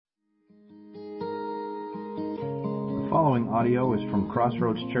following audio is from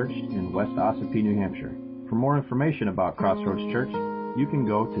Crossroads Church in West Ossipee, New Hampshire. For more information about Crossroads Church, you can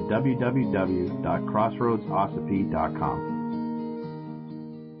go to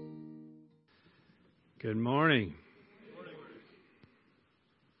www.crossroadsossipee.com. Good morning.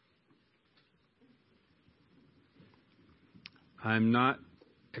 I'm not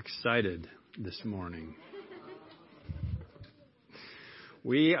excited this morning.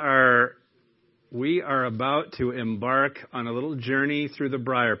 We are about to embark on a little journey through the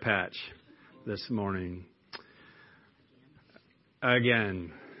briar patch this morning.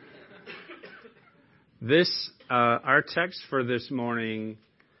 Again. Our text for this morning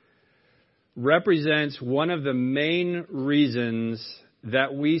represents one of the main reasons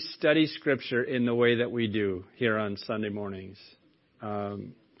that we study Scripture in the way that we do here on Sunday mornings.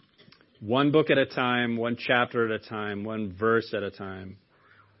 One book at a time, one chapter at a time, one verse at a time,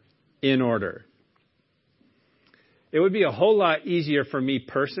 in order. It would be a whole lot easier for me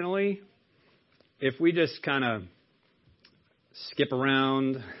personally if we just kind of skip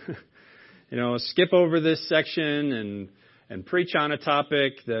around, skip over this section and preach on a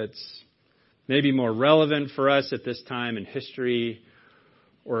topic that's maybe more relevant for us at this time in history,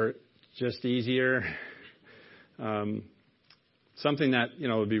 or just easier. Something that,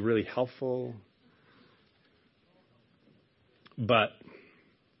 would be really helpful. But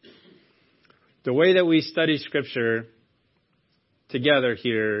the way that we study Scripture together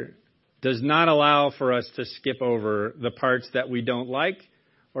here does not allow for us to skip over the parts that we don't like,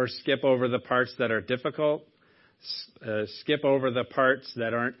 or skip over the parts that are difficult, skip over the parts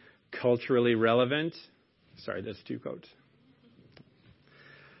that aren't culturally relevant. Sorry, that's two quotes.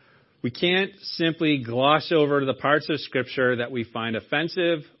 We can't simply gloss over the parts of Scripture that we find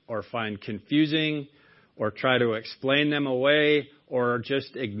offensive or find confusing or try to explain them away or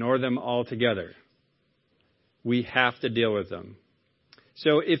just ignore them altogether. We have to deal with them.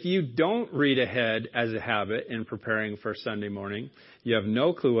 So if you don't read ahead as a habit in preparing for Sunday morning, you have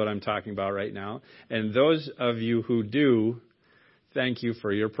no clue what I'm talking about right now. And those of you who do, thank you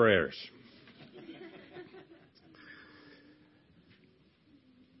for your prayers.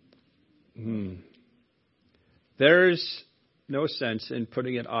 There's no sense in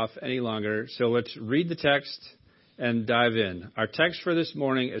putting it off any longer, so let's read the text and dive in. Our text for this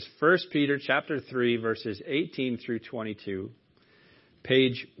morning is 1 Peter chapter 3, verses 18 through 22,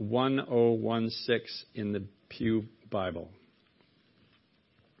 page 1016 in the Pew Bible.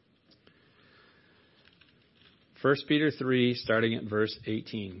 1 Peter 3, starting at verse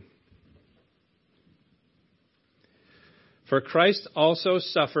 18. For Christ also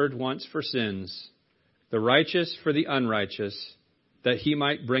suffered once for sins, the righteous for the unrighteous, that he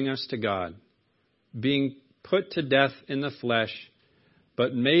might bring us to God, being put to death in the flesh,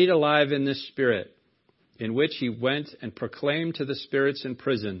 but made alive in the Spirit, in which he went and proclaimed to the spirits in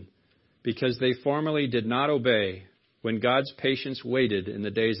prison, because they formerly did not obey, when God's patience waited in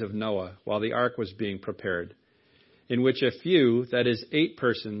the days of Noah, while the ark was being prepared, in which a few, that is 8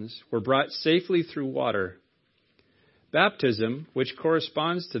 persons, were brought safely through water. Baptism, which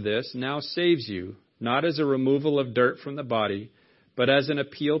corresponds to this, now saves you, not as a removal of dirt from the body, but as an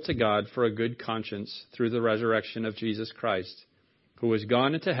appeal to God for a good conscience through the resurrection of Jesus Christ, who has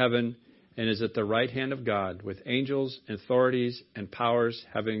gone into heaven and is at the right hand of God, with angels, authorities, and powers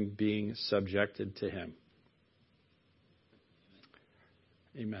being subjected to him.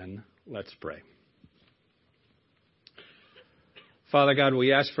 Amen. Let's pray. Father God,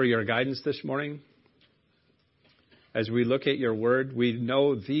 we ask for your guidance this morning. As we look at your word, we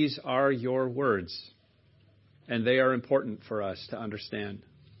know these are your words, and they are important for us to understand.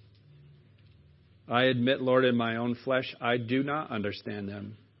 I admit, Lord, in my own flesh, I do not understand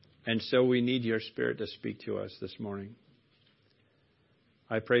them, and so we need your Spirit to speak to us this morning.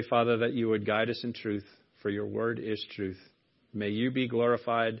 I pray, Father, that you would guide us in truth, for your word is truth. May you be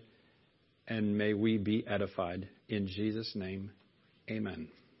glorified, and may we be edified. In Jesus' name, amen.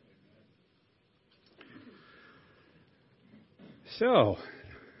 So,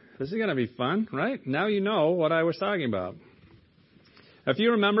 this is going to be fun, right? Now you know what I was talking about. If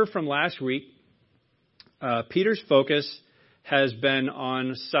you remember from last week, Peter's focus has been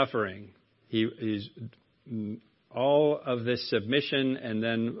on suffering. He's all of this submission and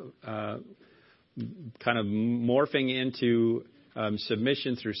then kind of morphing into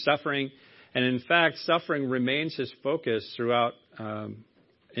submission through suffering. And in fact, suffering remains his focus throughout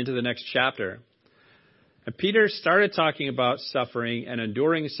into the next chapter. And Peter started talking about suffering and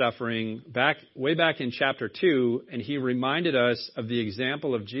enduring suffering way back in chapter 2, and he reminded us of the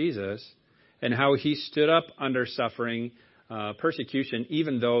example of Jesus and how he stood up under suffering, persecution,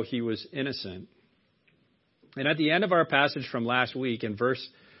 even though he was innocent. And at the end of our passage from last week, in verse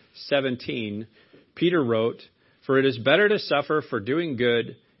 17, Peter wrote, "For it is better to suffer for doing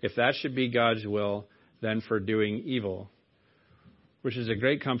good, if that should be God's will, than for doing evil." Which is a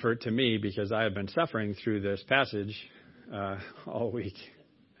great comfort to me because I have been suffering through this passage all week.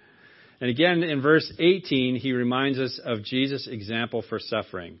 And again, in verse 18, he reminds us of Jesus' example for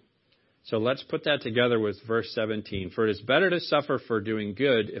suffering. So let's put that together with verse 17. "For it is better to suffer for doing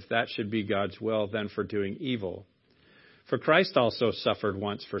good, if that should be God's will, than for doing evil. For Christ also suffered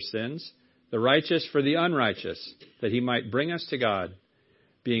once for sins, the righteous for the unrighteous, that he might bring us to God,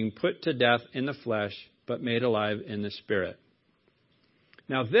 being put to death in the flesh, but made alive in the Spirit."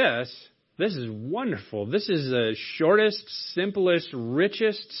 Now this is wonderful. This is the shortest, simplest,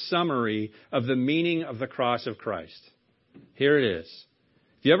 richest summary of the meaning of the cross of Christ. Here it is.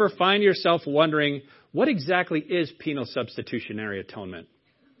 If you ever find yourself wondering, what exactly is penal substitutionary atonement?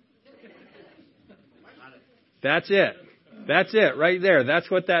 That's it. That's it right there.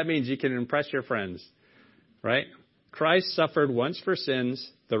 That's what that means. You can impress your friends, right? Christ suffered once for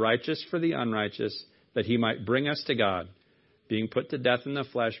sins, the righteous for the unrighteous, that he might bring us to God, being put to death in the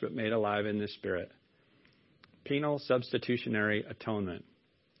flesh, but made alive in the Spirit. Penal substitutionary atonement.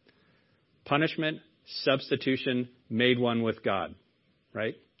 Punishment, substitution, made one with God.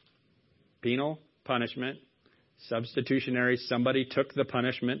 Right? Penal, punishment. Substitutionary, somebody took the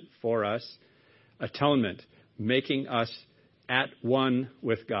punishment for us. Atonement, making us at one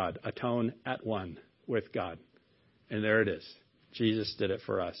with God. Atone at one with God. And there it is. Jesus did it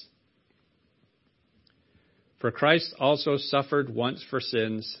for us. "For Christ also suffered once for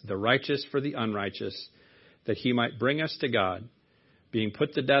sins, the righteous for the unrighteous, that he might bring us to God, being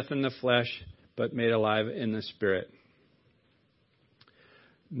put to death in the flesh, but made alive in the Spirit."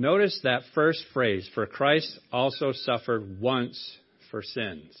 Notice that first phrase, "For Christ also suffered once for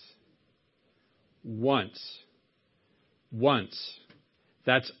sins." Once. Once.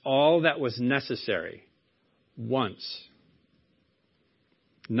 That's all that was necessary. Once.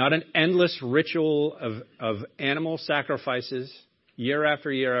 Not an endless ritual of animal sacrifices year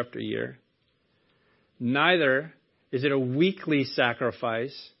after year after year. Neither is it a weekly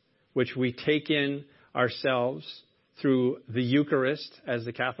sacrifice which we take in ourselves through the Eucharist, as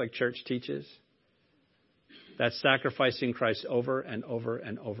the Catholic Church teaches. That's sacrificing Christ over and over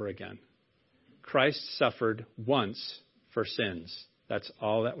and over again. Christ suffered once for sins. That's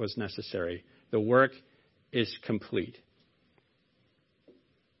all that was necessary. The work is complete.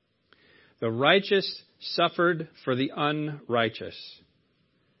 The righteous suffered for the unrighteous.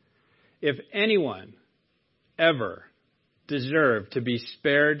 If anyone ever deserved to be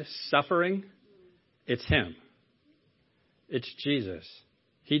spared suffering, it's him. It's Jesus.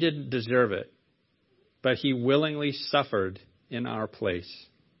 He didn't deserve it, but he willingly suffered in our place.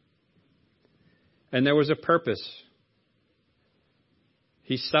 And there was a purpose.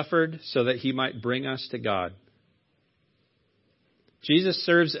 He suffered so that he might bring us to God. Jesus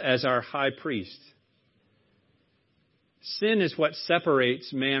serves as our high priest. Sin is what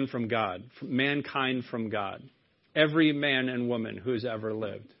separates man from God, mankind from God. Every man and woman who's ever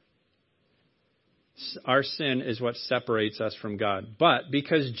lived. Our sin is what separates us from God. But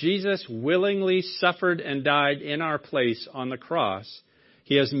because Jesus willingly suffered and died in our place on the cross,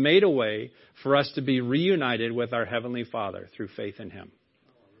 he has made a way for us to be reunited with our Heavenly Father through faith in him.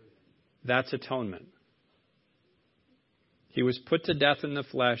 That's atonement. He was put to death in the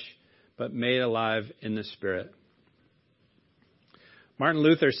flesh, but made alive in the Spirit. Martin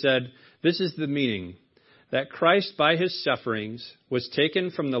Luther said, "This is the meaning, that Christ by his sufferings was taken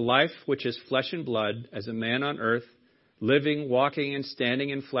from the life which is flesh and blood as a man on earth, living, walking, and standing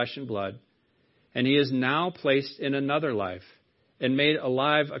in flesh and blood, and he is now placed in another life and made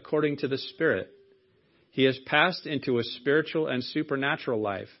alive according to the Spirit. He has passed into a spiritual and supernatural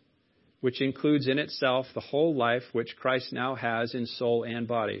life, which includes in itself the whole life which Christ now has in soul and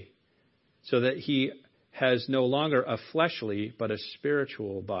body, so that he has no longer a fleshly but a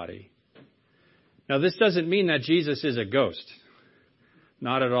spiritual body." Now, this doesn't mean that Jesus is a ghost.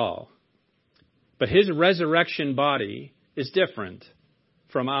 Not at all. But his resurrection body is different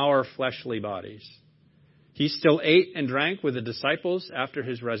from our fleshly bodies. He still ate and drank with the disciples after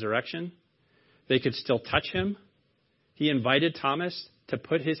his resurrection. They could still touch him. He invited Thomas to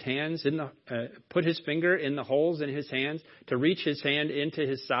put his finger in the holes in his hands, to reach his hand into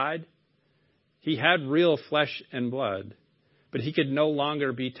his side. He had real flesh and blood, but he could no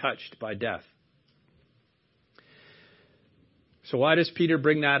longer be touched by death. So why does Peter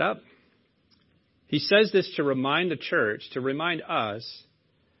bring that up? He says this to remind the church, to remind us,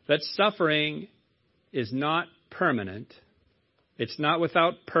 that suffering is not permanent. It's not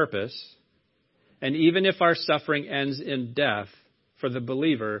without purpose. And even if our suffering ends in death, for the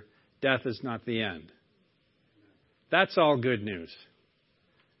believer, death is not the end. That's all good news.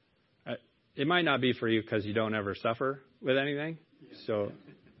 It might not be for you because you don't ever suffer with anything. So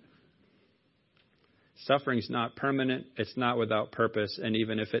suffering's not permanent. It's not without purpose. And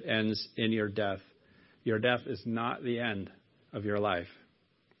even if it ends in your death is not the end of your life.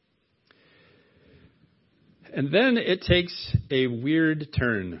 And then it takes a weird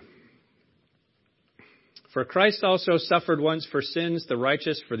turn. For Christ also suffered once for sins, the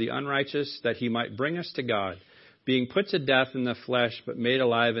righteous for the unrighteous, that he might bring us to God, being put to death in the flesh, but made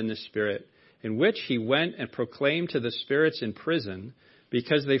alive in the Spirit, in which he went and proclaimed to the spirits in prison,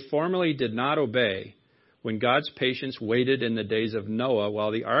 because they formerly did not obey, when God's patience waited in the days of Noah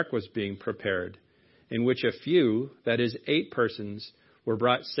while the ark was being prepared, in which a few, that is 8 persons, were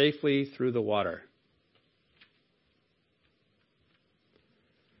brought safely through the water.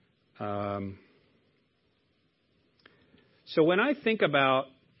 So when I think about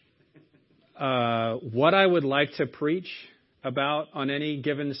what I would like to preach about on any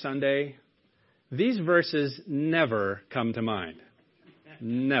given Sunday, these verses never come to mind.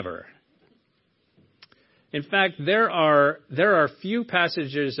 Never. In fact, there are few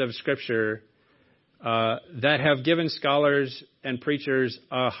passages of Scripture that have given scholars and preachers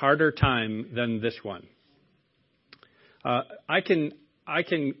a harder time than this one.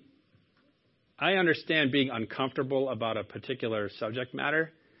 I understand being uncomfortable about a particular subject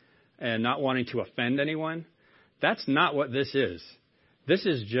matter and not wanting to offend anyone. That's not what this is. This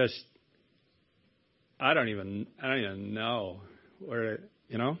is just, I don't even know where,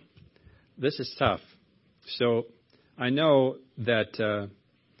 this is tough. So I know that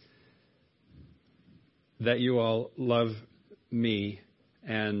you all love me,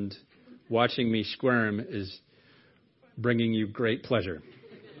 and watching me squirm is bringing you great pleasure.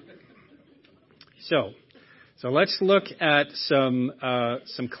 So let's look at some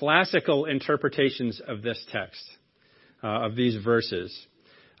classical interpretations of this text, of these verses.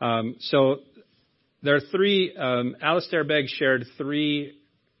 So there are 3. Alistair Begg shared 3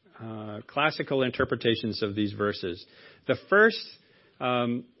 classical interpretations of these verses. The first,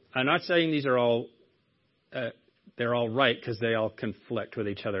 I'm not saying these are all they're all right, because they all conflict with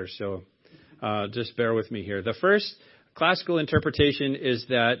each other. So just bear with me here. The first classical interpretation is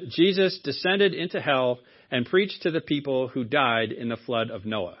that Jesus descended into hell and preached to the people who died in the flood of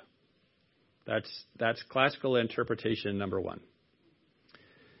Noah. That's classical interpretation number 1.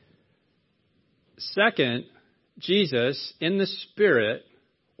 Second, Jesus, in the Spirit,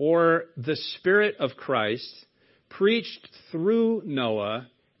 or the Spirit of Christ, preached through Noah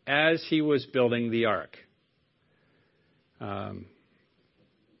as he was building the ark.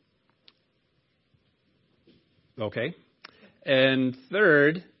 Okay. And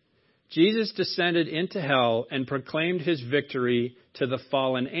third, Jesus descended into hell and proclaimed his victory to the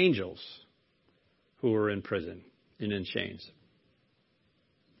fallen angels who were in prison and in chains.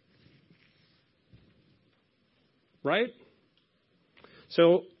 Right?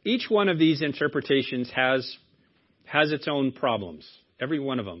 So each one of these interpretations has its own problems. Every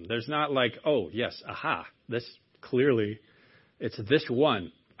one of them. There's not like, oh, yes, aha, this clearly, it's this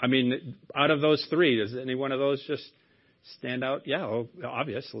one. I mean, out of those 3, does any one of those just stand out? Yeah,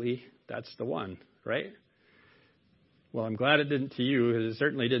 obviously, that's the one, right? Well, I'm glad it didn't to you. It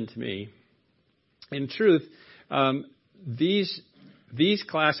certainly didn't to me. In truth, these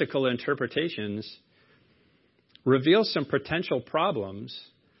classical interpretations reveal some potential problems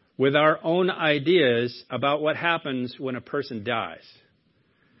with our own ideas about what happens when a person dies.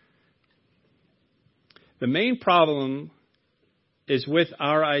 The main problem is with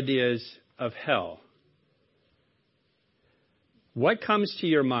our ideas of hell. What comes to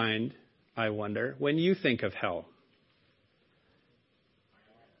your mind, I wonder, when you think of hell?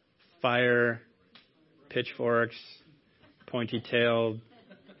 Fire, pitchforks, pointy-tailed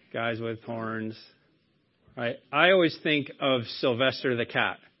guys with horns. Right? I always think of Sylvester the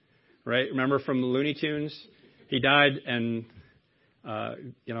cat. Right? Remember from Looney Tunes? He died, and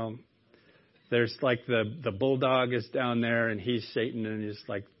there's like the bulldog is down there, and he's Satan, and he's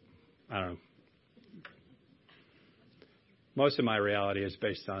like, I don't know. Most of my reality is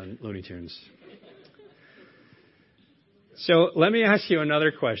based on Looney Tunes. So let me ask you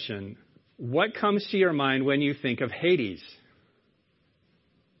another question. What comes to your mind when you think of Hades?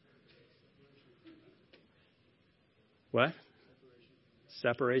 What?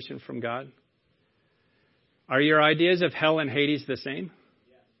 Separation from God? Are your ideas of hell and Hades the same?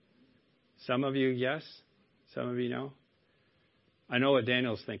 Some of you, yes. Some of you, no. I know what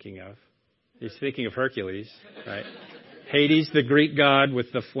Daniel's thinking of. He's thinking of Hercules, right? Hades, the Greek god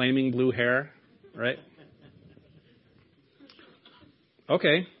with the flaming blue hair. right?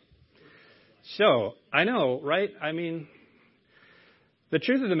 Okay. So, I know, right? I mean, the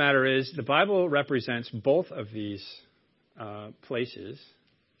truth of the matter is the Bible represents both of these places,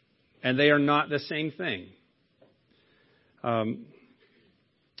 and they are not the same thing.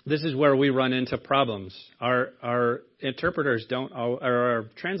 This is where we run into problems. Our interpreters or our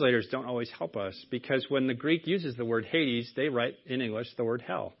translators don't always help us, because when the Greek uses the word Hades, they write in English the word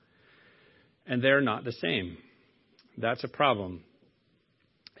hell. And they're not the same. That's a problem.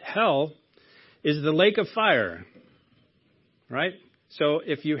 Hell is the lake of fire, right? So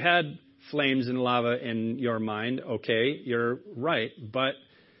if you had flames and lava in your mind, okay, you're right. But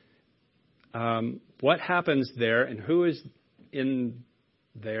what happens there and who is in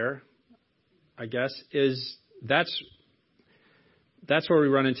there, I guess, that's where we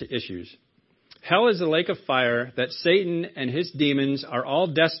run into issues. Hell is a lake of fire that Satan and his demons are all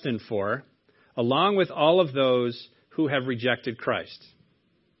destined for, along with all of those who have rejected Christ.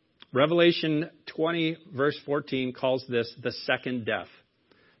 Revelation 20, verse 14, calls this the second death,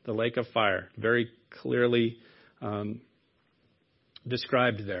 the lake of fire, very clearly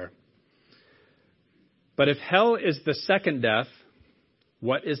described there. But if hell is the second death,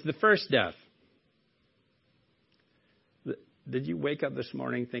 what is the first death? Did you wake up this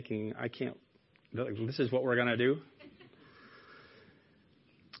morning thinking, this is what we're going to do?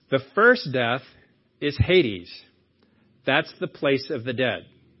 The first death is Hades. That's the place of the dead.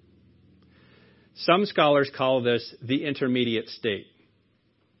 Some scholars call this the intermediate state.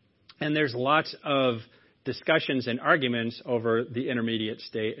 And there's lots of discussions and arguments over the intermediate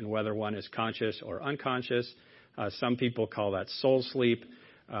state and whether one is conscious or unconscious. Some people call that soul sleep.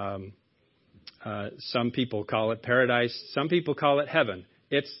 Some people call it paradise. Some people call it heaven.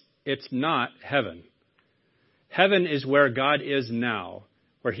 It's not heaven. Heaven is where God is now,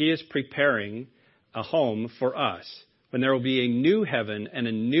 where he is preparing a home for us, when there will be a new heaven and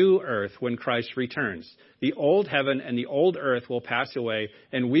a new earth when Christ returns. The old heaven and the old earth will pass away,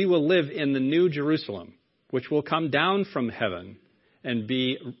 and we will live in the new Jerusalem, which will come down from heaven and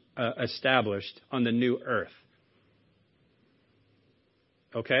be established on the new earth.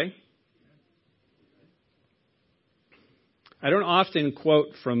 Okay? I don't often quote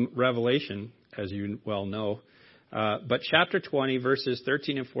from Revelation, as you well know, but chapter 20, verses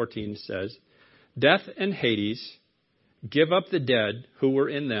 13 and 14 says, "Death and Hades give up the dead who were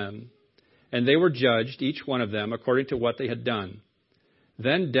in them, and they were judged, each one of them, according to what they had done.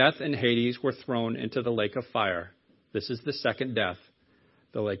 Then death and Hades were thrown into the lake of fire." This is the second death,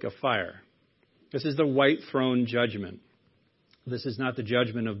 the lake of fire. This is the white throne judgment. This is not the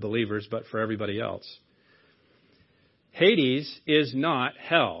judgment of believers, but for everybody else. Hades is not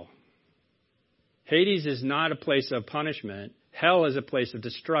hell. Hades is not a place of punishment. Hell is a place of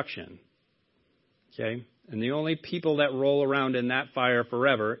destruction. Okay? And the only people that roll around in that fire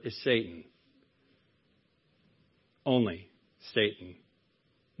forever is Satan. Only Satan.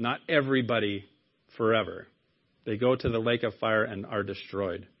 Not everybody forever. They go to the lake of fire and are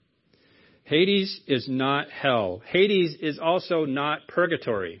destroyed. Hades is not hell. Hades is also not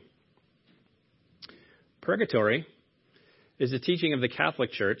purgatory. Purgatory is the teaching of the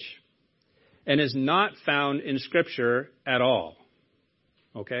Catholic Church and is not found in Scripture at all.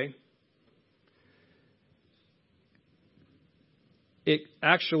 Okay? It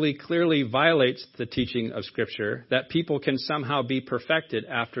actually clearly violates the teaching of Scripture that people can somehow be perfected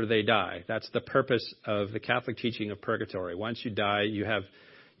after they die. That's the purpose of the Catholic teaching of purgatory. Once you die,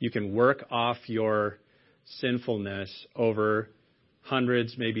 you can work off your sinfulness over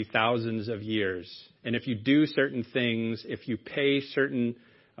hundreds, maybe thousands of years. And if you do certain things, if you pay certain,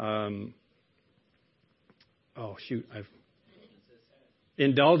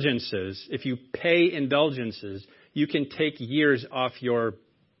 indulgences, if you pay indulgences, you can take years off your,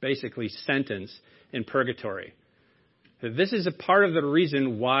 basically, sentence in purgatory. This is a part of the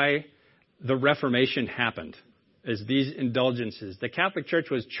reason why the Reformation happened, is these indulgences. The Catholic Church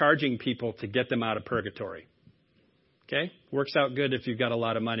was charging people to get them out of purgatory. Okay? Works out good if you've got a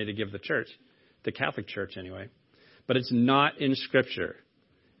lot of money to give the church, the Catholic Church anyway. But it's not in Scripture.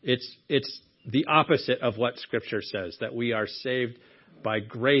 It's the opposite of what Scripture says, that we are saved by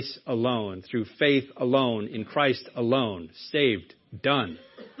grace alone, through faith alone, in Christ alone, saved, done.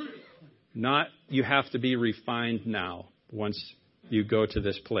 Not you have to be refined now once you go to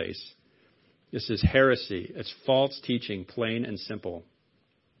this place. This is heresy. It's false teaching, plain and simple.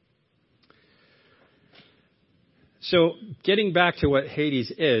 So getting back to what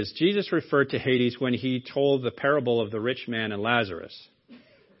Hades is, Jesus referred to Hades when he told the parable of the rich man and Lazarus.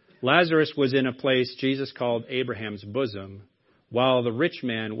 Lazarus was in a place Jesus called Abraham's bosom, while the rich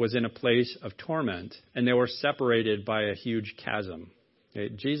man was in a place of torment, and they were separated by a huge chasm. Okay,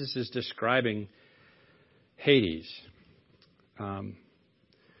 Jesus is describing Hades.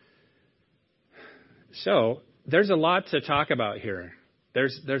 So there's a lot to talk about here.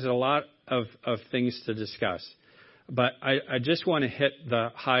 There's a lot of things to discuss. But I just want to hit the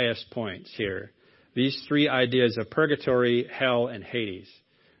highest points here. These three ideas of purgatory, hell, and Hades.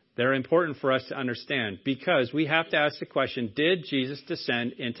 They're important for us to understand because we have to ask the question, did Jesus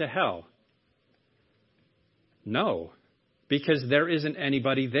descend into hell? No, because there isn't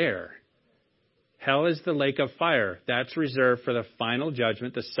anybody there. Hell is the lake of fire. That's reserved for the final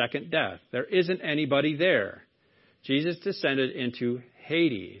judgment, the second death. There isn't anybody there. Jesus descended into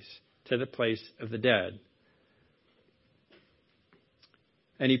Hades, to the place of the dead.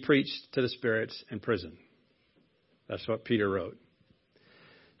 And he preached to the spirits in prison. That's what Peter wrote.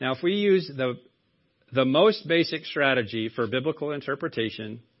 Now, if we use the most basic strategy for biblical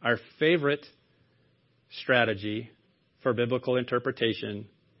interpretation, our favorite strategy for biblical interpretation,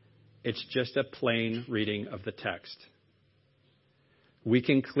 it's just a plain reading of the text. We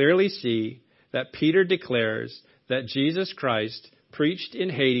can clearly see that Peter declares that Jesus Christ preached in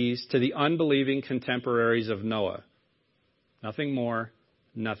Hades to the unbelieving contemporaries of Noah. Nothing more,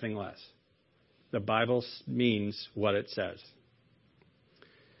 nothing less. The Bible means what it says.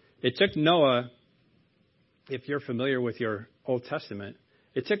 It took Noah, if you're familiar with your Old Testament,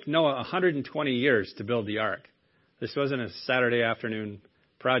 it took Noah 120 years to build the ark. This wasn't a Saturday afternoon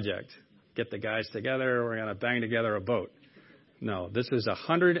project. Get the guys together, we're going to bang together a boat. No, this was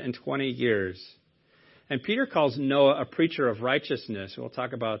 120 years. And Peter calls Noah a preacher of righteousness. We'll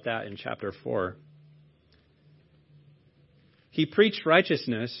talk about that in chapter 4. He preached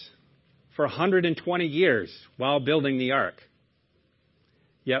righteousness for 120 years while building the ark.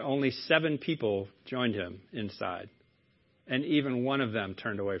 Yet only 7 people joined him inside. And even one of them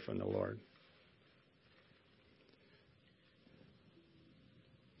turned away from the Lord.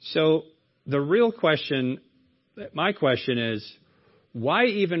 So the real question, my question is, why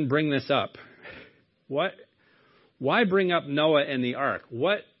even bring this up? Why bring up Noah and the ark?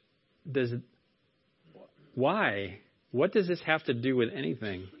 Why? What does this have to do with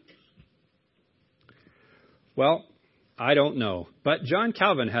anything? Well, I don't know. But John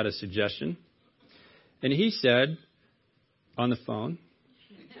Calvin had a suggestion. And he said, on the phone,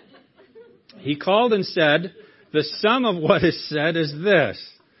 he called and said, the sum of what is said is this.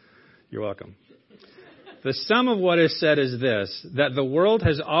 You're welcome. The sum of what is said is this, that the world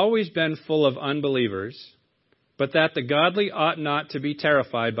has always been full of unbelievers, but that the godly ought not to be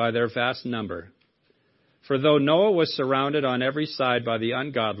terrified by their vast number. For though Noah was surrounded on every side by the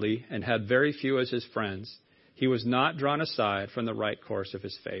ungodly and had very few as his friends, he was not drawn aside from the right course of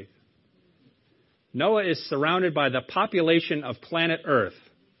his faith. Noah is surrounded by the population of planet Earth,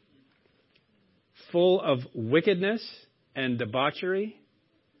 full of wickedness and debauchery,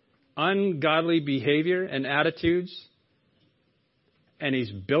 ungodly behavior and attitudes, and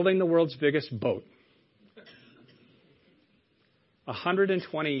he's building the world's biggest boat.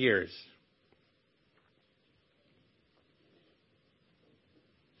 120 years.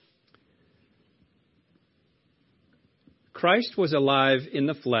 Christ was alive in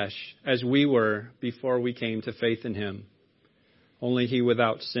the flesh as we were before we came to faith in him, only he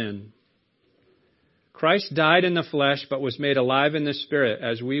without sin. Christ died in the flesh but was made alive in the spirit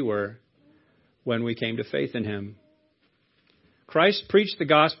as we were when we came to faith in him. Christ preached the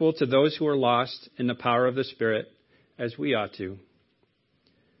gospel to those who were lost in the power of the Spirit as we ought to.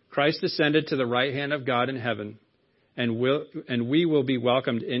 Christ ascended to the right hand of God in heaven, and we will be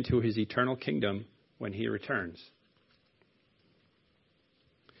welcomed into his eternal kingdom when he returns.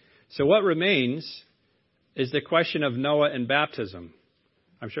 So what remains is the question of Noah and baptism.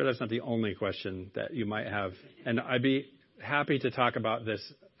 I'm sure that's not the only question that you might have. And I'd be happy to talk about this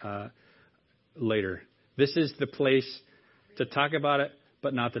later. This is the place to talk about it,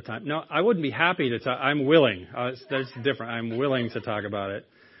 but not the time. No, I wouldn't be happy to talk. I'm willing. That's different. I'm willing to talk about it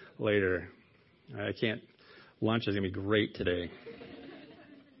later. I can't. Lunch is going to be great today.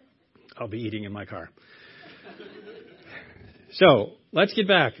 I'll be eating in my car. So let's get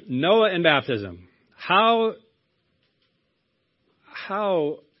back. Noah and baptism. How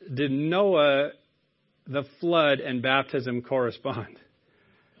did Noah, the flood, and baptism correspond?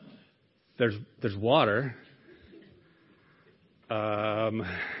 There's water.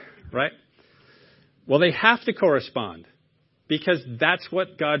 Right? Well, they have to correspond because that's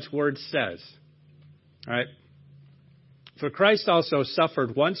what God's word says. All right? For Christ also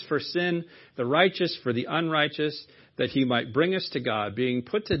suffered once for sin, the righteous for the unrighteous, that he might bring us to God, being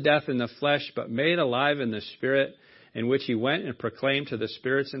put to death in the flesh, but made alive in the Spirit, in which he went and proclaimed to the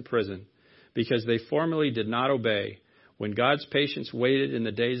spirits in prison, because they formerly did not obey, when God's patience waited in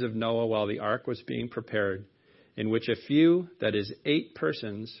the days of Noah while the ark was being prepared, in which a few, that is 8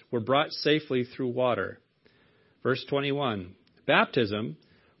 persons, were brought safely through water. Verse 21, baptism,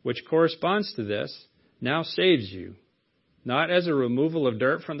 which corresponds to this, now saves you, not as a removal of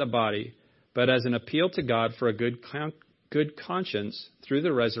dirt from the body, but as an appeal to God for a good conscience through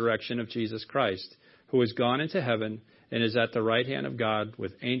the resurrection of Jesus Christ, who has gone into heaven and is at the right hand of God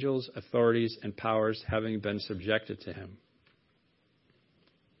with angels, authorities, and powers having been subjected to him.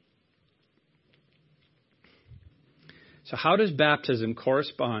 So how does baptism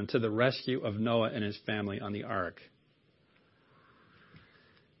correspond to the rescue of Noah and his family on the ark?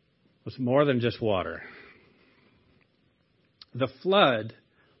 It was more than just water. The flood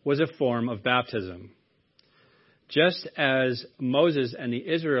was a form of baptism. Just as Moses and the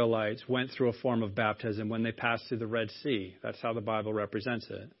Israelites went through a form of baptism when they passed through the Red Sea. That's how the Bible represents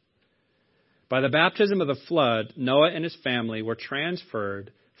it. By the baptism of the flood, Noah and his family were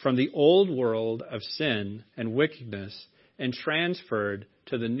transferred from the old world of sin and wickedness and transferred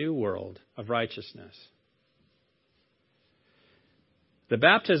to the new world of righteousness. The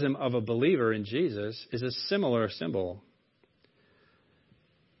baptism of a believer in Jesus is a similar symbol.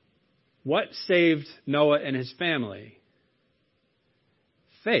 What saved Noah and his family?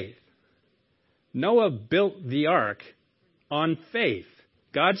 Faith. Noah built the ark on faith.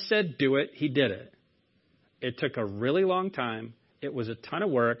 God said, do it. He did it. It took a really long time. It was a ton of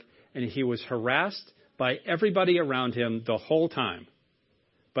work, and he was harassed by everybody around him the whole time.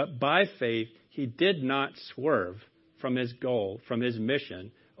 But by faith, he did not swerve from his goal, from his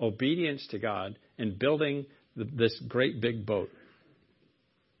mission, obedience to God, in building this great big boat.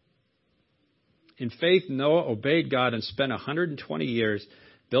 In faith, Noah obeyed God and spent 120 years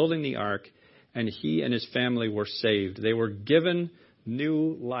building the ark, and he and his family were saved. They were given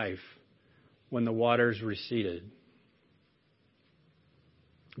new life when the waters receded.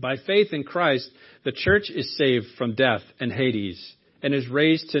 By faith in Christ, the church is saved from death and Hades and is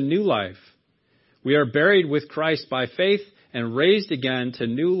raised to new life. We are buried with Christ by faith and raised again to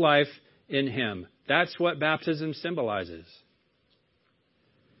new life in him. That's what baptism symbolizes.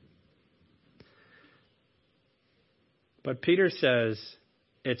 But Peter says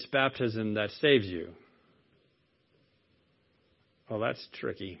it's baptism that saves you. Well, that's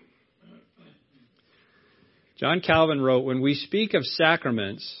tricky. John Calvin wrote, when we speak of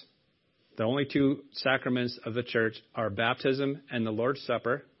sacraments, the only 2 sacraments of the church are baptism and the Lord's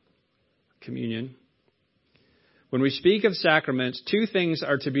Supper, communion. When we speak of sacraments, 2 things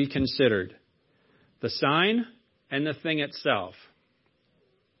are to be considered: the sign and the thing itself.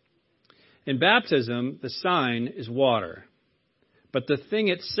 In baptism, the sign is water, but the thing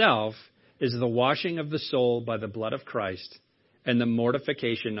itself is the washing of the soul by the blood of Christ and the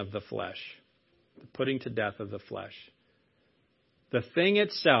mortification of the flesh, the putting to death of the flesh. The thing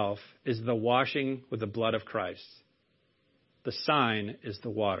itself is the washing with the blood of Christ. The sign is the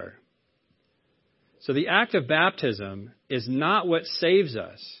water. So the act of baptism is not what saves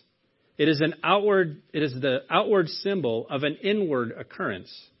us. It is the outward symbol of an inward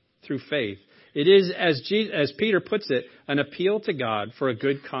occurrence through faith. It is, as Peter puts it, an appeal to God for a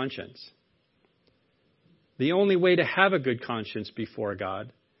good conscience. The only way to have a good conscience before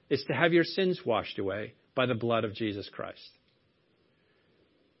God is to have your sins washed away by the blood of Jesus Christ.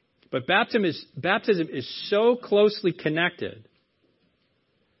 But baptism is so closely connected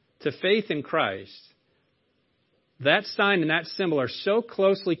to faith in Christ. That sign and that symbol are so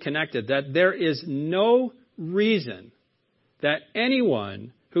closely connected that there is no reason that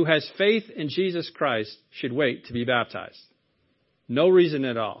anyone who has faith in Jesus Christ should wait to be baptized. No reason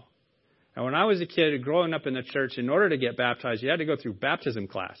at all. And when I was a kid growing up in the church, in order to get baptized, you had to go through baptism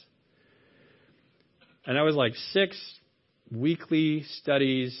class. And that was like 6 weekly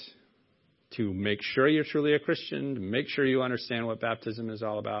studies to make sure you're truly a Christian, to make sure you understand what baptism is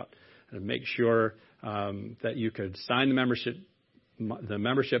all about, and to make sure that you could sign the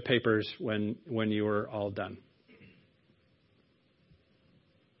membership papers when you were all done.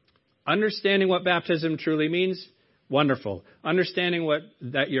 Understanding what baptism truly means, wonderful. Understanding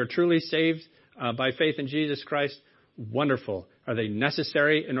that you're truly saved by faith in Jesus Christ, wonderful. Are they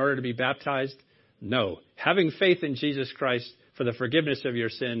necessary in order to be baptized? No. Having faith in Jesus Christ for the forgiveness of your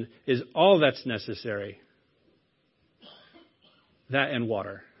sin is all that's necessary. That and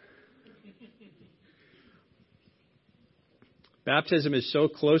water. Baptism is so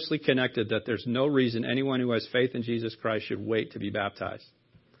closely connected that there's no reason anyone who has faith in Jesus Christ should wait to be baptized.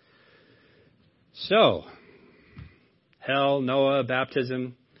 So, hell, Noah,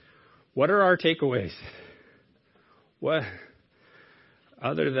 baptism, what are our takeaways? What,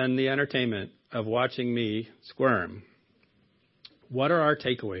 other than the entertainment of watching me squirm, what are our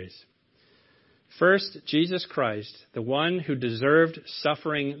takeaways? First, Jesus Christ, the one who deserved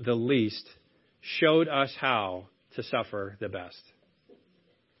suffering the least, showed us how to suffer the best.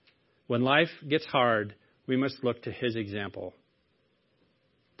 When life gets hard, we must look to his example.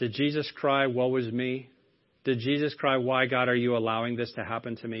 Did Jesus cry, woe is me? Did Jesus cry, why, God, are you allowing this to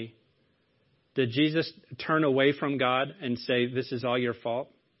happen to me? Did Jesus turn away from God and say, this is all your fault?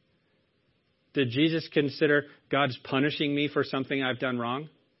 Did Jesus consider God's punishing me for something I've done wrong?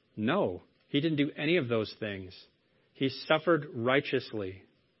 No, he didn't do any of those things. He suffered righteously,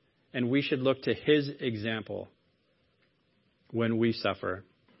 and we should look to his example when we suffer.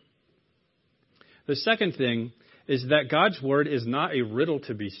 The second thing is that God's word is not a riddle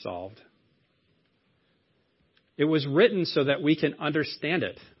to be solved. It was written so that we can understand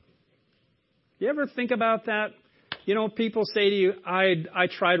it. You ever think about that? You know, people say to you, I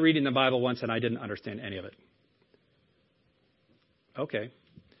tried reading the Bible once and I didn't understand any of it. Okay.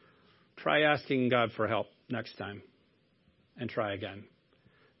 Try asking God for help next time and try again.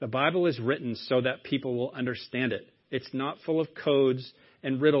 The Bible is written so that people will understand it. It's not full of codes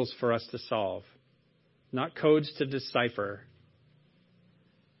and riddles for us to solve, not codes to decipher.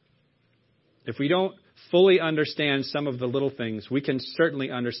 If we don't fully understand some of the little things, we can certainly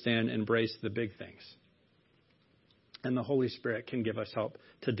understand and embrace the big things. And the Holy Spirit can give us help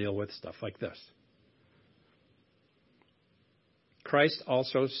to deal with stuff like this. Christ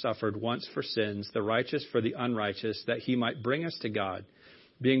also suffered once for sins, the righteous for the unrighteous, that he might bring us to God,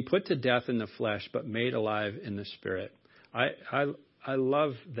 being put to death in the flesh, but made alive in the Spirit. I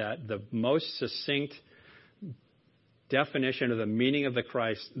love that. The most succinct definition of the meaning of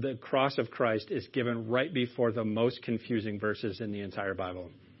the cross of Christ is given right before the most confusing verses in the entire Bible.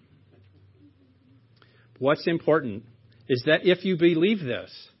 What's important is that if you believe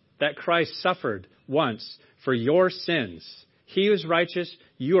this, that Christ suffered once for your sins, he is righteous,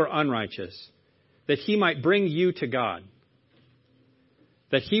 you are unrighteous, that he might bring you to God,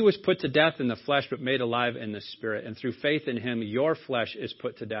 that he was put to death in the flesh but made alive in the Spirit, and through faith in him, your flesh is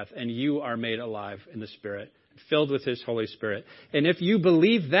put to death and you are made alive in the Spirit, filled with his Holy Spirit. And if you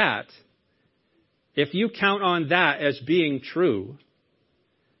believe that, if you count on that as being true,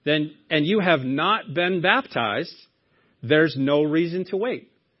 then, and you have not been baptized, there's no reason to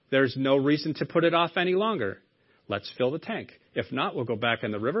wait. There's no reason to put it off any longer. Let's fill the tank. If not, we'll go back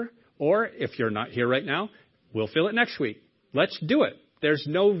in the river. Or if you're not here right now, we'll fill it next week. Let's do it. There's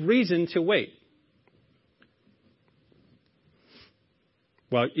no reason to wait.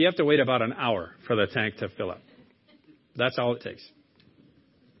 Well, you have to wait about an hour for the tank to fill up. That's all it takes.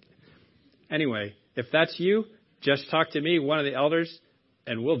 Anyway, if that's you, just talk to me, one of the elders,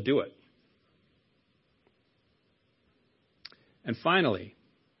 and we'll do it. And finally,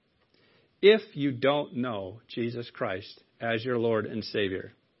 if you don't know Jesus Christ as your Lord and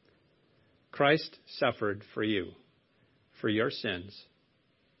Savior, Christ suffered for you, for your sins,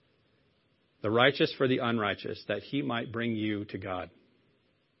 the righteous for the unrighteous, that he might bring you to God,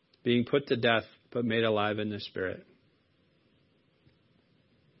 being put to death but made alive in the Spirit.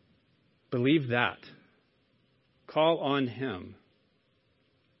 Believe that. Call on him.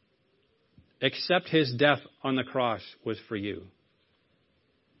 Accept his death on the cross was for you.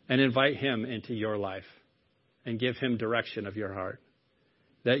 And invite him into your life and give him direction of your heart,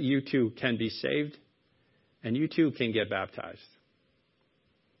 that you too can be saved and you too can get baptized.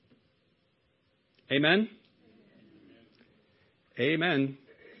 Amen? Amen.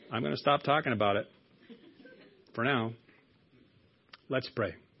 I'm going to stop talking about it for now. Let's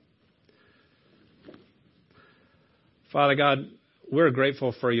pray. Father God, we're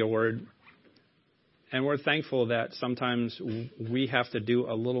grateful for your word. And we're thankful that sometimes we have to do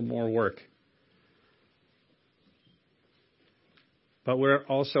a little more work. But we're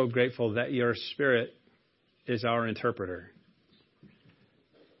also grateful that your Spirit is our interpreter.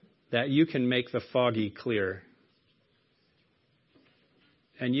 That you can make the foggy clear.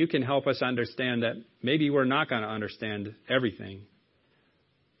 And you can help us understand that maybe we're not going to understand everything.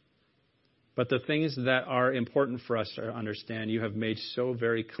 But the things that are important for us to understand, you have made so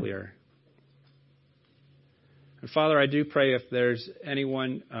very clear. And Father, I do pray if there's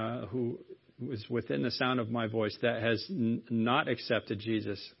anyone who is within the sound of my voice that has not accepted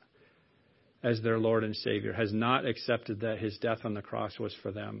Jesus as their Lord and Savior, has not accepted that his death on the cross was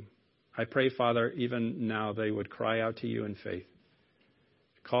for them. I pray, Father, even now they would cry out to you in faith,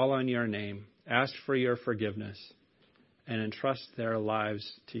 call on your name, ask for your forgiveness, and entrust their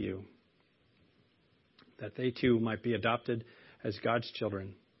lives to you, that they too might be adopted as God's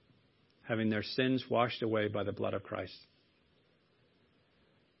children, having their sins washed away by the blood of Christ.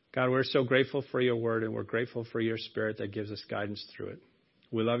 God, we're so grateful for your word, and we're grateful for your Spirit that gives us guidance through it.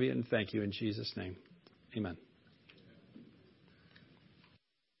 We love you and thank you in Jesus' name. Amen.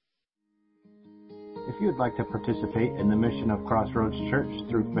 If you would like to participate in the mission of Crossroads Church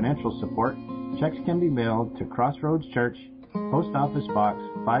through financial support, checks can be mailed to Crossroads Church, Post Office Box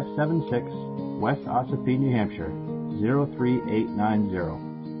 576, West Ossipee, New Hampshire, 03890.